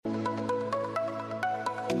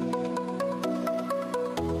Hello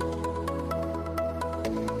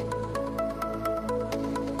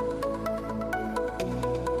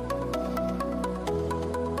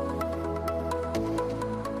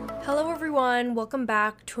everyone, welcome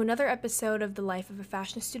back to another episode of the Life of a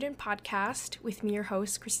Fashion Student podcast with me, your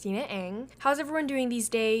host, Christina Eng. How's everyone doing these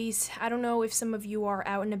days? I don't know if some of you are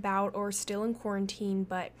out and about or still in quarantine,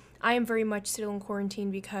 but I am very much still in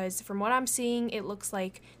quarantine because from what I'm seeing, it looks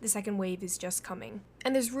like the second wave is just coming.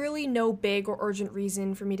 And there's really no big or urgent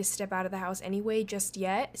reason for me to step out of the house anyway just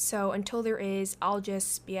yet, so until there is, I'll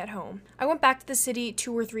just be at home. I went back to the city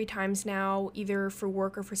 2 or 3 times now, either for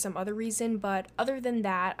work or for some other reason, but other than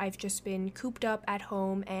that, I've just been cooped up at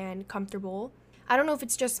home and comfortable. I don't know if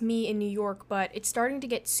it's just me in New York, but it's starting to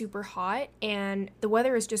get super hot, and the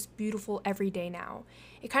weather is just beautiful every day now.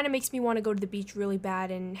 It kind of makes me want to go to the beach really bad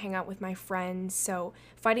and hang out with my friends, so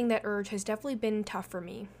fighting that urge has definitely been tough for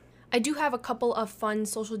me. I do have a couple of fun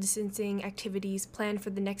social distancing activities planned for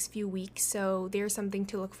the next few weeks, so there's something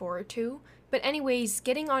to look forward to. But anyways,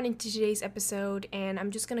 getting on into today's episode, and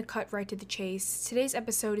I'm just going to cut right to the chase. Today's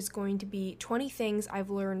episode is going to be 20 things I've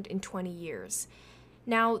learned in 20 years.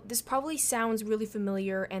 Now, this probably sounds really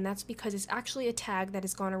familiar, and that's because it's actually a tag that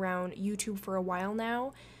has gone around YouTube for a while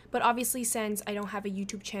now. But obviously, since I don't have a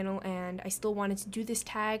YouTube channel and I still wanted to do this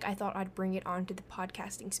tag, I thought I'd bring it onto the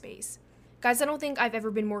podcasting space. Guys, I don't think I've ever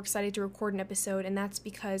been more excited to record an episode, and that's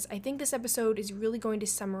because I think this episode is really going to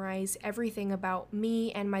summarize everything about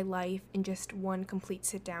me and my life in just one complete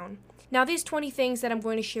sit down. Now, these 20 things that I'm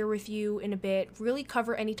going to share with you in a bit really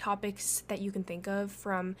cover any topics that you can think of,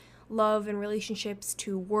 from love and relationships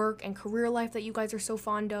to work and career life that you guys are so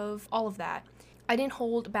fond of, all of that. I didn't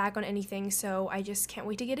hold back on anything, so I just can't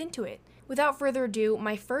wait to get into it. Without further ado,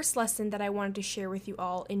 my first lesson that I wanted to share with you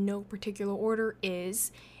all in no particular order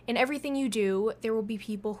is, in everything you do, there will be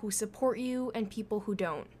people who support you and people who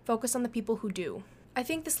don't. Focus on the people who do. I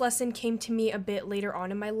think this lesson came to me a bit later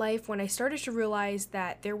on in my life when I started to realize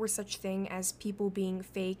that there were such thing as people being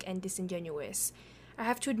fake and disingenuous. I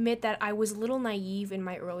have to admit that I was a little naive in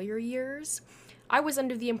my earlier years. I was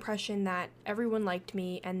under the impression that everyone liked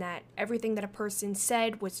me and that everything that a person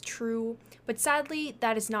said was true, but sadly,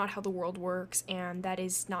 that is not how the world works, and that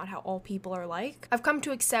is not how all people are like. I've come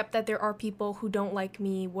to accept that there are people who don't like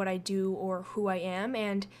me, what I do, or who I am,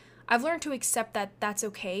 and I've learned to accept that that's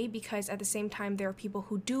okay, because at the same time, there are people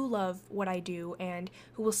who do love what I do and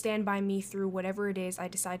who will stand by me through whatever it is I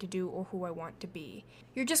decide to do or who I want to be.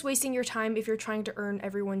 You're just wasting your time if you're trying to earn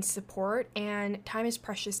everyone's support, and time is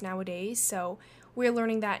precious nowadays, so we're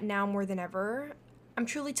learning that now more than ever. I'm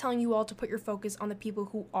truly telling you all to put your focus on the people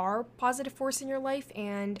who are positive force in your life,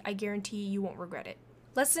 and I guarantee you won't regret it.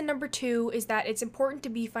 Lesson number 2 is that it's important to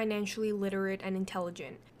be financially literate and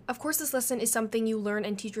intelligent. Of course, this lesson is something you learn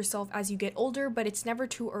and teach yourself as you get older, but it's never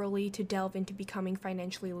too early to delve into becoming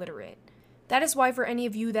financially literate. That is why for any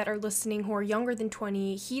of you that are listening who are younger than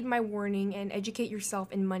 20, heed my warning and educate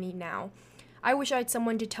yourself in money now. I wish I had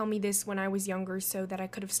someone to tell me this when I was younger so that I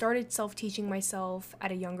could have started self-teaching myself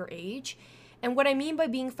at a younger age. And what I mean by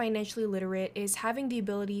being financially literate is having the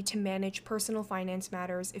ability to manage personal finance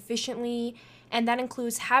matters efficiently, and that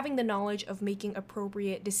includes having the knowledge of making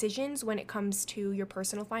appropriate decisions when it comes to your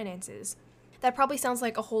personal finances. That probably sounds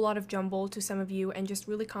like a whole lot of jumble to some of you and just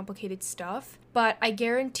really complicated stuff, but I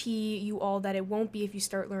guarantee you all that it won't be if you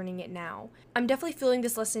start learning it now. I'm definitely feeling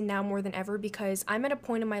this lesson now more than ever because I'm at a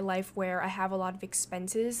point in my life where I have a lot of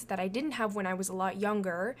expenses that I didn't have when I was a lot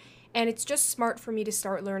younger, and it's just smart for me to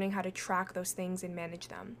start learning how to track those things and manage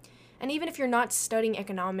them. And even if you're not studying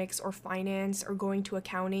economics or finance or going to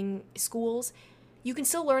accounting schools, you can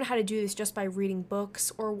still learn how to do this just by reading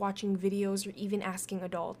books or watching videos or even asking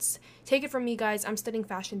adults. Take it from me, guys, I'm studying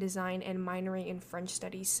fashion design and minoring in French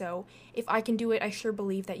studies, so if I can do it, I sure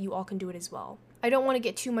believe that you all can do it as well. I don't want to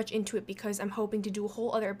get too much into it because I'm hoping to do a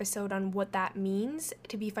whole other episode on what that means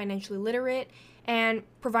to be financially literate and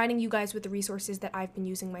providing you guys with the resources that I've been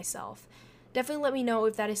using myself. Definitely let me know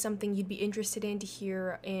if that is something you'd be interested in to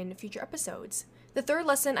hear in future episodes. The third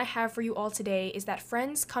lesson I have for you all today is that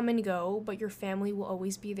friends come and go, but your family will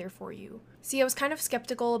always be there for you. See, I was kind of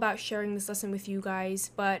skeptical about sharing this lesson with you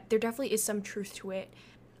guys, but there definitely is some truth to it.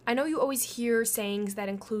 I know you always hear sayings that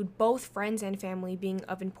include both friends and family being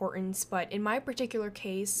of importance, but in my particular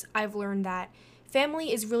case, I've learned that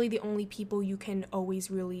family is really the only people you can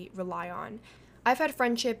always really rely on. I've had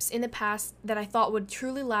friendships in the past that I thought would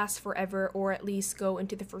truly last forever or at least go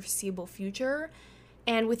into the foreseeable future.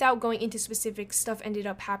 And without going into specifics, stuff ended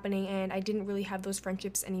up happening and I didn't really have those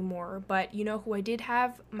friendships anymore. But you know who I did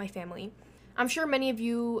have? My family. I'm sure many of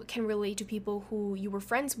you can relate to people who you were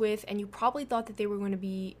friends with and you probably thought that they were going to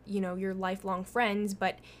be, your lifelong friends,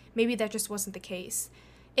 but maybe that just wasn't the case.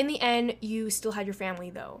 In the end, you still had your family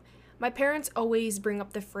though. My parents always bring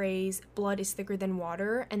up the phrase, blood is thicker than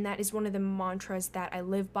water, and that is one of the mantras that I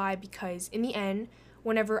live by because in the end,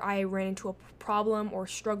 whenever I ran into a problem or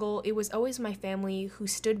struggle, it was always my family who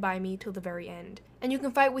stood by me till the very end. And you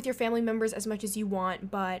can fight with your family members as much as you want,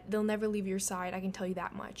 but they'll never leave your side, I can tell you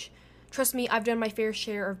that much. Trust me, I've done my fair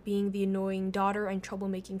share of being the annoying daughter and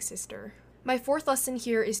troublemaking sister. My fourth lesson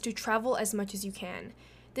here is to travel as much as you can.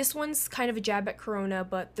 This one's kind of a jab at Corona,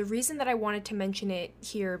 but the reason that I wanted to mention it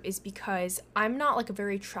here is because I'm not like a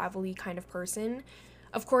very travel-y kind of person.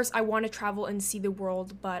 Of course, I want to travel and see the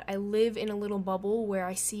world, but I live in a little bubble where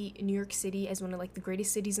I see New York City as one of like the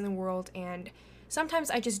greatest cities in the world, and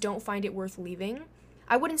sometimes I just don't find it worth leaving.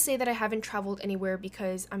 I wouldn't say that I haven't traveled anywhere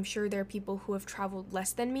because I'm sure there are people who have traveled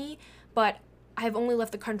less than me, but I have only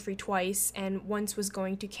left the country twice, and once was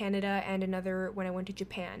going to Canada and another when I went to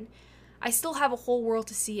Japan. I still have a whole world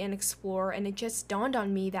to see and explore, and it just dawned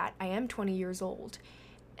on me that I am 20 years old.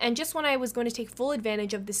 And just when I was going to take full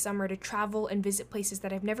advantage of this summer to travel and visit places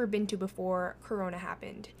that I've never been to before, Corona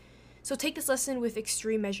happened. So take this lesson with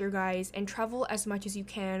extreme measure, guys, and travel as much as you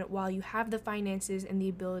can while you have the finances and the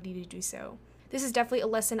ability to do so. This is definitely a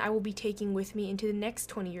lesson I will be taking with me into the next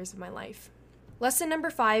 20 years of my life. Lesson number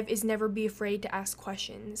 5 is never be afraid to ask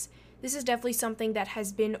questions. This is definitely something that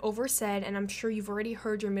has been oversaid, and I'm sure you've already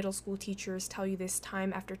heard your middle school teachers tell you this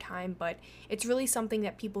time after time, but it's really something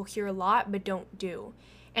that people hear a lot but don't do.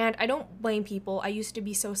 And I don't blame people. I used to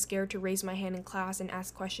be so scared to raise my hand in class and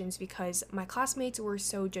ask questions because my classmates were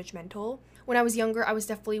so judgmental. When I was younger, I was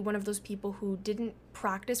definitely one of those people who didn't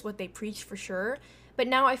practice what they preached for sure. But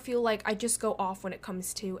now I feel like I just go off when it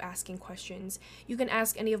comes to asking questions. You can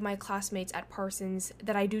ask any of my classmates at Parsons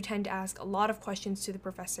that I do tend to ask a lot of questions to the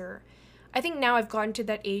professor. I think now I've gotten to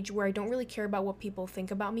that age where I don't really care about what people think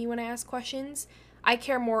about me when I ask questions. I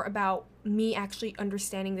care more about me actually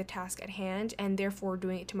understanding the task at hand and therefore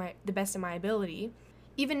doing it to the best of my ability.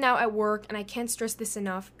 Even now at work, and I can't stress this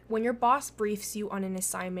enough, when your boss briefs you on an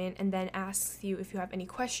assignment and then asks you if you have any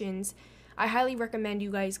questions, I highly recommend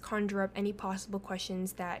you guys conjure up any possible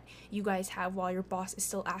questions that you guys have while your boss is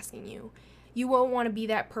still asking you. You won't want to be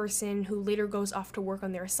that person who later goes off to work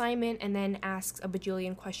on their assignment and then asks a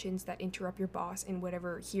bajillion questions that interrupt your boss in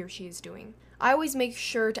whatever he or she is doing. I always make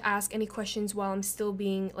sure to ask any questions while I'm still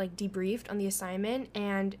being debriefed on the assignment,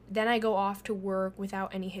 and then I go off to work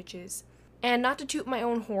without any hitches. And not to toot my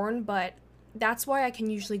own horn, but that's why I can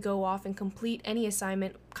usually go off and complete any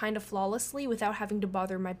assignment kind of flawlessly without having to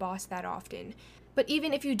bother my boss that often. But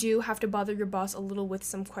even if you do have to bother your boss a little with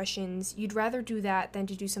some questions, you'd rather do that than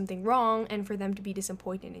to do something wrong and for them to be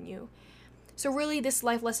disappointed in you. So really, this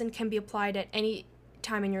life lesson can be applied at any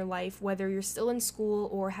time in your life, whether you're still in school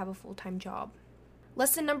or have a full-time job.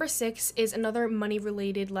 Lesson number 6 is another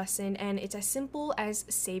money-related lesson, and it's as simple as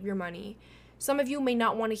save your money. Some of you may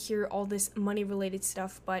not want to hear all this money-related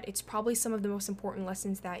stuff, but it's probably some of the most important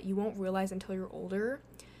lessons that you won't realize until you're older.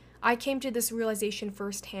 I came to this realization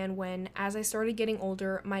firsthand when, as I started getting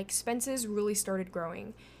older, my expenses really started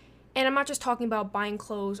growing. And I'm not just talking about buying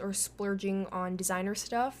clothes or splurging on designer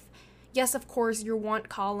stuff. Yes, of course, your want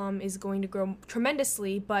column is going to grow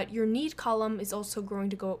tremendously, but your need column is also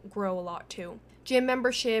going to grow a lot too. Gym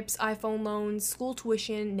memberships, iPhone loans, school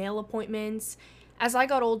tuition, nail appointments. As I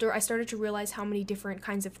got older, I started to realize how many different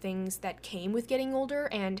kinds of things that came with getting older,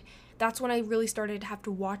 and that's when I really started to have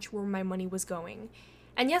to watch where my money was going.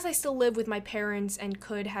 And yes, I still live with my parents and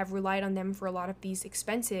could have relied on them for a lot of these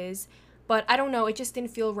expenses, but I don't know, it just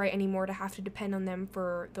didn't feel right anymore to have to depend on them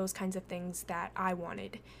for those kinds of things that I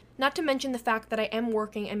wanted. Not to mention the fact that I am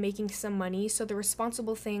working and making some money, so the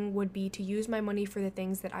responsible thing would be to use my money for the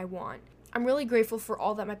things that I want. I'm really grateful for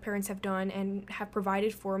all that my parents have done and have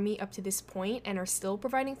provided for me up to this point and are still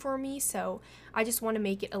providing for me, so I just want to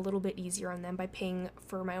make it a little bit easier on them by paying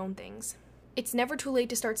for my own things. It's never too late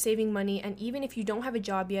to start saving money, and even if you don't have a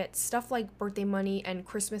job yet, stuff like birthday money and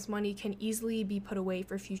Christmas money can easily be put away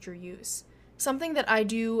for future use. Something that I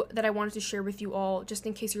do that I wanted to share with you all, just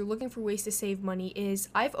in case you're looking for ways to save money, is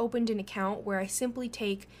I've opened an account where I simply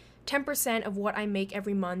take 10% of what I make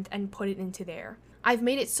every month and put it into there. I've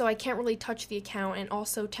made it so I can't really touch the account, and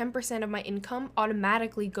also 10% of my income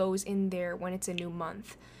automatically goes in there when it's a new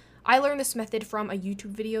month. I learned this method from a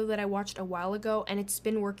YouTube video that I watched a while ago, and it's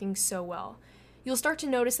been working so well. You'll start to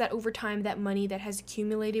notice that over time that money that has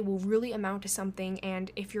accumulated will really amount to something,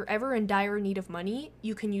 and if you're ever in dire need of money,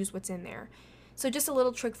 you can use what's in there. So just a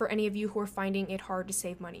little trick for any of you who are finding it hard to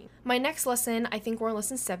save money. My next lesson, I think we're on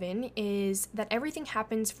lesson 7, is that everything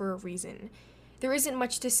happens for a reason. There isn't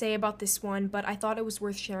much to say about this one, but I thought it was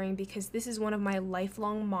worth sharing because this is one of my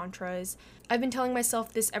lifelong mantras. I've been telling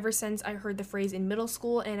myself this ever since I heard the phrase in middle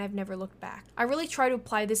school, and I've never looked back. I really try to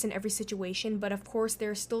apply this in every situation, but of course there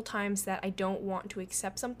are still times that I don't want to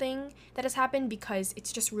accept something that has happened because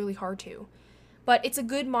it's just really hard to. But it's a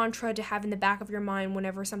good mantra to have in the back of your mind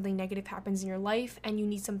whenever something negative happens in your life and you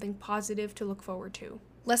need something positive to look forward to.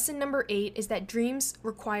 Lesson number 8 is that dreams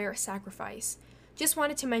require sacrifice. Just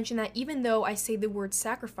wanted to mention that even though I say the word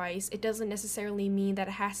sacrifice, it doesn't necessarily mean that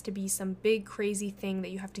it has to be some big crazy thing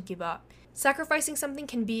that you have to give up. Sacrificing something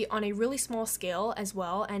can be on a really small scale as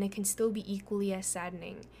well, and it can still be equally as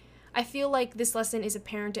saddening. I feel like this lesson is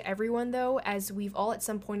apparent to everyone though, as we've all at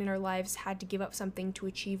some point in our lives had to give up something to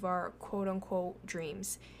achieve our quote-unquote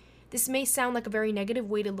dreams. This may sound like a very negative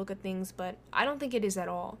way to look at things, but I don't think it is at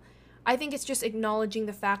all. I think it's just acknowledging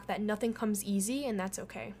the fact that nothing comes easy, and that's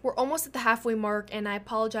okay. We're almost at the halfway mark, and I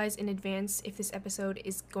apologize in advance if this episode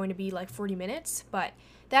is going to be like 40 minutes, but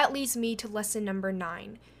that leads me to lesson number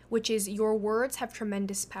 9, which is your words have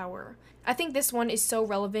tremendous power. I think this one is so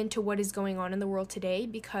relevant to what is going on in the world today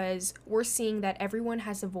because we're seeing that everyone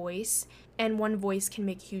has a voice, and one voice can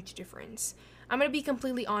make a huge difference. I'm going to be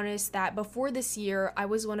completely honest that before this year, I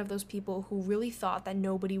was one of those people who really thought that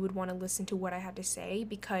nobody would want to listen to what I had to say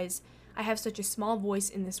because I have such a small voice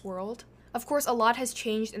in this world. Of course, a lot has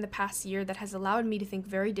changed in the past year that has allowed me to think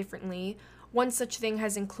very differently. One such thing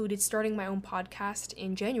has included starting my own podcast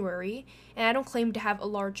in January, and I don't claim to have a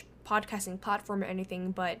large podcasting platform or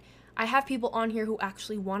anything, but I have people on here who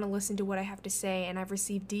actually want to listen to what I have to say, and I've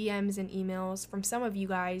received DMs and emails from some of you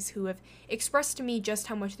guys who have expressed to me just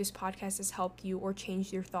how much this podcast has helped you or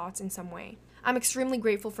changed your thoughts in some way. I'm extremely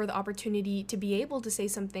grateful for the opportunity to be able to say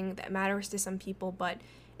something that matters to some people, but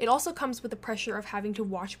it also comes with the pressure of having to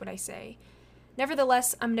watch what I say.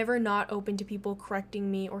 Nevertheless, I'm never not open to people correcting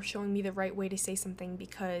me or showing me the right way to say something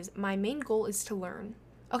because my main goal is to learn.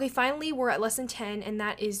 Okay, finally, we're at lesson 10, and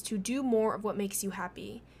that is to do more of what makes you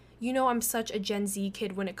happy. You know I'm such a Gen Z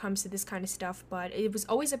kid when it comes to this kind of stuff, but it was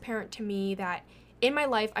always apparent to me that in my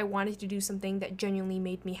life I wanted to do something that genuinely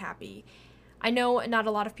made me happy. I know not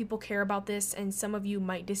a lot of people care about this, and some of you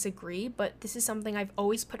might disagree, but this is something I've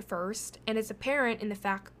always put first, and it's apparent in the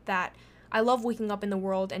fact that I love waking up in the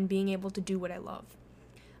world and being able to do what I love.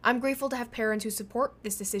 I'm grateful to have parents who support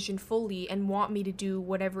this decision fully and want me to do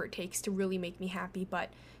whatever it takes to really make me happy,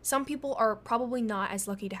 but some people are probably not as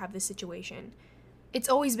lucky to have this situation. It's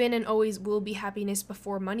always been and always will be happiness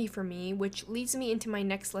before money for me, which leads me into my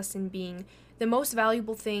next lesson being the most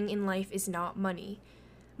valuable thing in life is not money.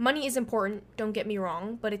 Money is important, don't get me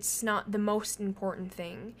wrong, but it's not the most important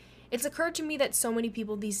thing. It's occurred to me that so many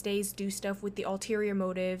people these days do stuff with the ulterior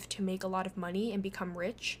motive to make a lot of money and become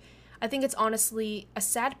rich. I think it's honestly a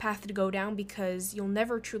sad path to go down because you'll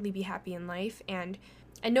never truly be happy in life, and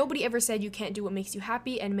nobody ever said you can't do what makes you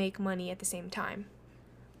happy and make money at the same time.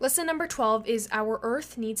 Lesson number 12 is our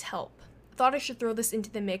Earth needs help. I thought I should throw this into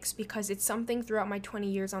the mix because it's something throughout my 20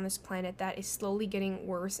 years on this planet that is slowly getting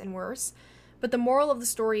worse and worse. But the moral of the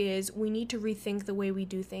story is we need to rethink the way we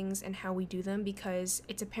do things and how we do them because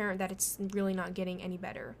it's apparent that it's really not getting any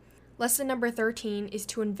better. Lesson number 13 is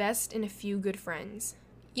to invest in a few good friends.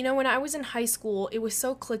 You know, when I was in high school, it was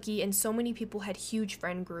so cliquey and so many people had huge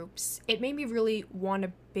friend groups. It made me really want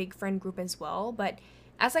a big friend group as well, but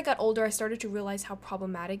as I got older, I started to realize how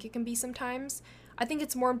problematic it can be sometimes. I think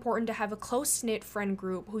it's more important to have a close-knit friend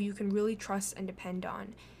group who you can really trust and depend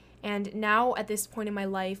on. And now, at this point in my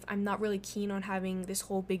life, I'm not really keen on having this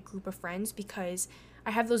whole big group of friends because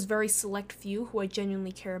I have those very select few who I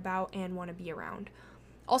genuinely care about and want to be around.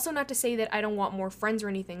 Also, not to say that I don't want more friends or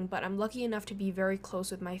anything, but I'm lucky enough to be very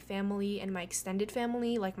close with my family and my extended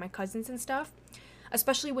family, like my cousins and stuff.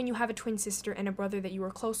 Especially when you have a twin sister and a brother that you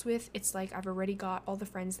are close with, it's like I've already got all the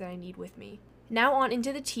friends that I need with me. Now on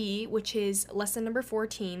into the tea, which is lesson number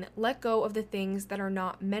 14, let go of the things that are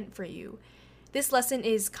not meant for you. This lesson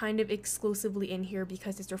is kind of exclusively in here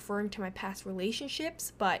because it's referring to my past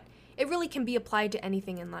relationships, but it really can be applied to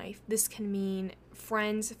anything in life. This can mean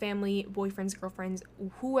friends, family, boyfriends, girlfriends,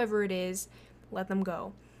 whoever it is, let them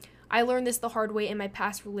go. I learned this the hard way in my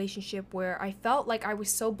past relationship where I felt like I was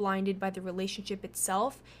so blinded by the relationship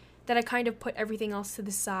itself that I kind of put everything else to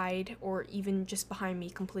the side or even just behind me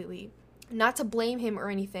completely. Not to blame him or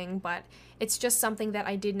anything, but it's just something that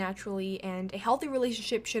I did naturally, and a healthy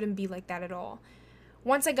relationship shouldn't be like that at all.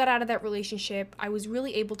 Once I got out of that relationship, I was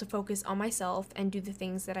really able to focus on myself and do the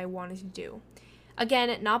things that I wanted to do.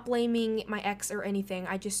 Again, not blaming my ex or anything,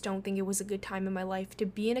 I just don't think it was a good time in my life to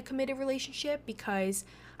be in a committed relationship because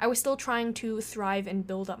I was still trying to thrive and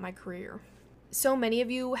build up my career. So many of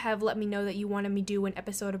you have let me know that you wanted me to do an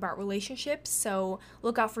episode about relationships, so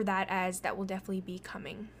look out for that as that will definitely be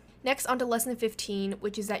coming. Next, on to lesson 15,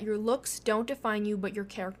 which is that your looks don't define you, but your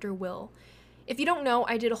character will. If you don't know,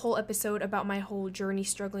 I did a whole episode about my whole journey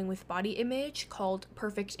struggling with body image called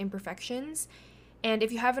Perfect Imperfections, and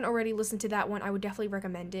if you haven't already listened to that one, I would definitely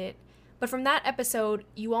recommend it. But from that episode,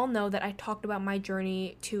 you all know that I talked about my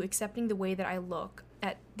journey to accepting the way that I look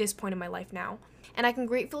at this point in my life now. And I can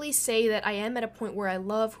gratefully say that I am at a point where I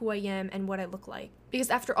love who I am and what I look like. Because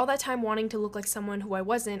after all that time wanting to look like someone who I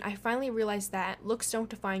wasn't, I finally realized that looks don't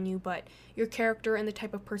define you, but your character and the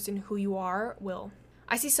type of person who you are will.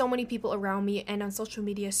 I see so many people around me and on social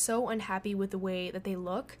media so unhappy with the way that they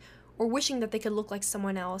look, or wishing that they could look like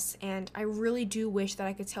someone else, and I really do wish that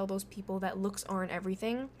I could tell those people that looks aren't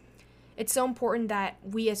everything. It's so important that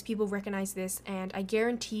we as people recognize this, and I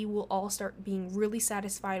guarantee we'll all start being really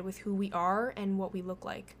satisfied with who we are and what we look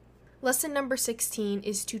like. Lesson number 16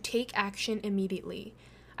 is to take action immediately.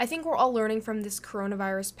 I think we're all learning from this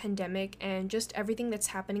coronavirus pandemic and just everything that's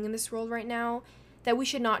happening in this world right now that we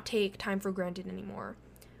should not take time for granted anymore.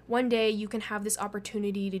 One day you can have this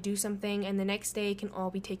opportunity to do something and the next day it can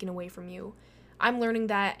all be taken away from you. I'm learning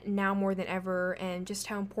that now more than ever and just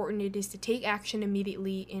how important it is to take action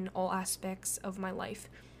immediately in all aspects of my life.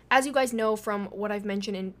 As you guys know from what I've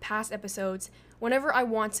mentioned in past episodes, whenever I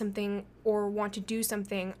want something or want to do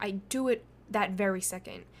something, I do it that very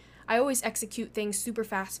second. I always execute things super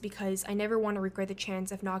fast because I never want to regret the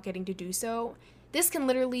chance of not getting to do so. This can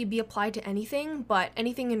literally be applied to anything, but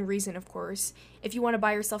anything in reason, of course. If you want to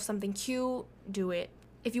buy yourself something cute, do it.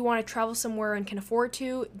 If you want to travel somewhere and can afford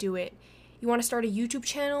to, do it. You want to start a YouTube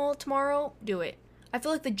channel tomorrow, do it. I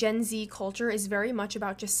feel like the Gen Z culture is very much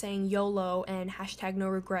about just saying YOLO and hashtag no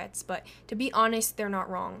regrets, but to be honest, they're not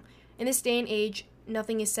wrong. In this day and age,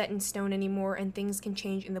 nothing is set in stone anymore and things can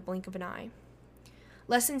change in the blink of an eye.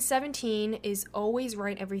 Lesson 17 is always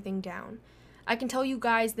write everything down. I can tell you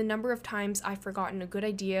guys the number of times I've forgotten a good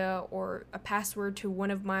idea or a password to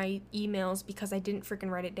one of my emails because I didn't freaking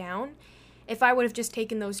write it down. If I would have just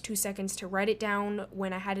taken those 2 seconds to write it down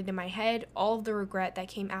when I had it in my head, all of the regret that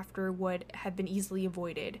came after would have been easily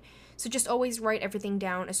avoided. So just always write everything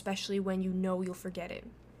down, especially when you know you'll forget it.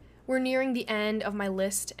 We're nearing the end of my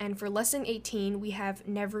list, and for lesson 18, we have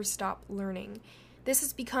never stop learning. This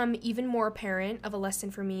has become even more apparent of a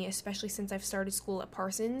lesson for me, especially since I've started school at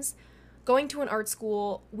Parsons. Going to an art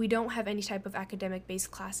school, we don't have any type of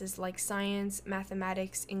academic-based classes like science,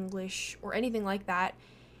 mathematics, English, or anything like that.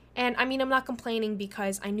 And I mean, I'm not complaining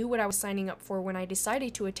because I knew what I was signing up for when I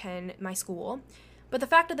decided to attend my school. But the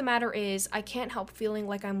fact of the matter is, I can't help feeling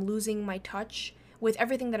like I'm losing my touch with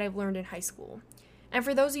everything that I've learned in high school. And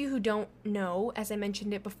for those of you who don't know, as I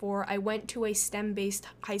mentioned it before, I went to a STEM-based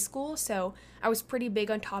high school, so I was pretty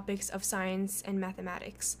big on topics of science and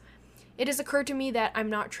mathematics. It has occurred to me that I'm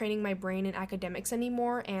not training my brain in academics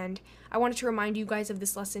anymore, and I wanted to remind you guys of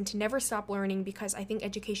this lesson to never stop learning because I think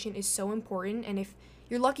education is so important, and if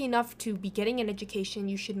you're lucky enough to be getting an education,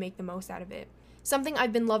 you should make the most out of it. Something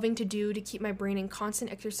I've been loving to do to keep my brain in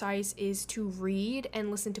constant exercise is to read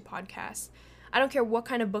and listen to podcasts. I don't care what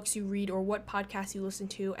kind of books you read or what podcasts you listen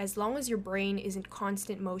to, as long as your brain is in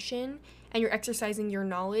constant motion and you're exercising your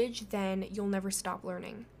knowledge, then you'll never stop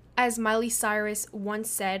learning. As Miley Cyrus once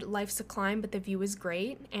said, life's a climb, but the view is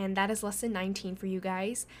great, and that is lesson 19 for you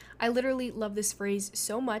guys. I literally love this phrase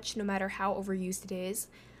so much, no matter how overused it is.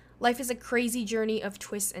 Life is a crazy journey of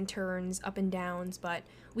twists and turns, up and downs, but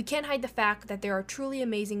we can't hide the fact that there are truly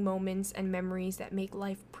amazing moments and memories that make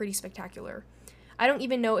life pretty spectacular. I don't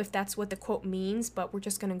even know if that's what the quote means, but we're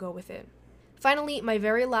just gonna go with it. Finally, my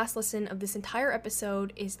very last lesson of this entire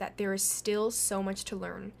episode is that there is still so much to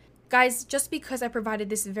learn. Guys, just because I provided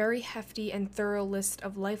this very hefty and thorough list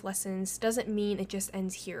of life lessons doesn't mean it just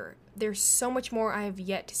ends here. There's so much more I have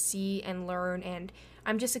yet to see and learn, and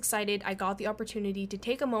I'm just excited I got the opportunity to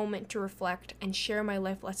take a moment to reflect and share my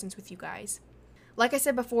life lessons with you guys. Like I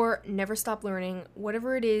said before, never stop learning.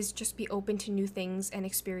 Whatever it is, just be open to new things and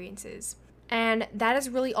experiences. And that is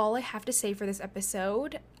really all I have to say for this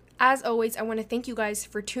episode. As always, I want to thank you guys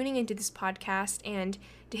for tuning into this podcast and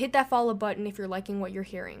to hit that follow button if you're liking what you're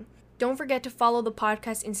hearing. Don't forget to follow the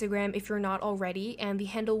podcast Instagram if you're not already, and the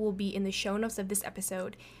handle will be in the show notes of this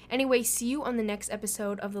episode. Anyway, see you on the next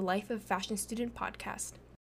episode of the Life of a Fashion Student podcast.